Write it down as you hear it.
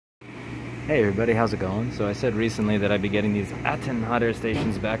Hey everybody, how's it going? So I said recently that I'd be getting these Aten hot air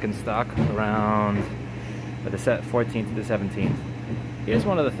stations back in stock around the 14th to the 17th. Here's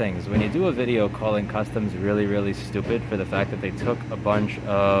one of the things: when you do a video calling customs really stupid for the fact that they took a bunch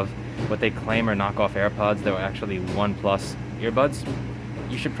of what they claim are knockoff AirPods that were actually OnePlus earbuds,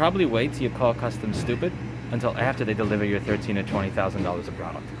 you should probably wait till you call customs stupid until after they deliver your $13,000 or $20,000 of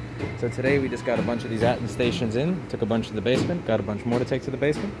product. So today we just got a bunch of these Aten stations in, took a bunch to the basement, got a bunch more to take to the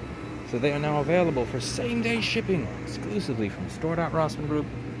basement. So they are now available for same-day shipping exclusively from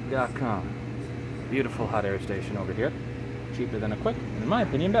store.rossmangroup.com. Beautiful hot air station over here. Cheaper than a Quick, and in my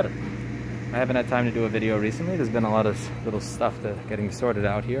opinion, better. I haven't had time to do a video recently. There's been a lot of little stuff getting sorted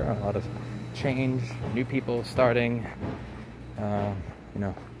out here. A lot of change, new people starting.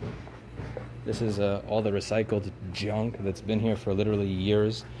 This is all the recycled junk that's been here for literally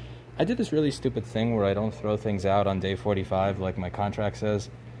years. I did this really stupid thing where I don't throw things out on day 45 like my contract says.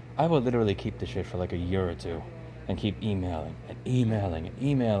 I will literally keep the shit for like a year or two and keep emailing and emailing and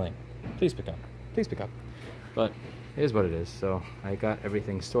emailing. Please pick up. Please pick up. But here's what it is. So I got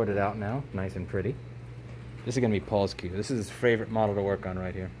everything sorted out now, nice and pretty. This is going to be Paul's queue. This is his favorite model to work on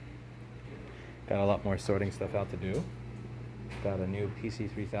right here. Got a lot more sorting stuff out to do. Got a new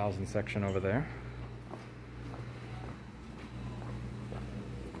PC3000 section over there.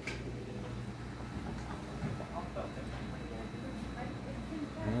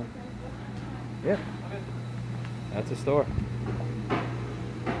 Yep, that's a store.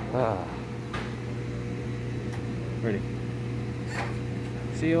 Pretty.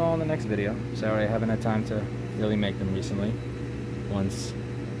 See you all in the next video. Sorry I haven't had time to really make them recently. Once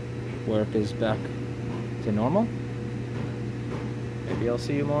work is back to normal, maybe I'll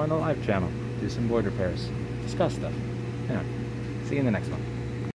see you more on the live channel. Do some board repairs. Discuss stuff. Yeah. See you in the next one.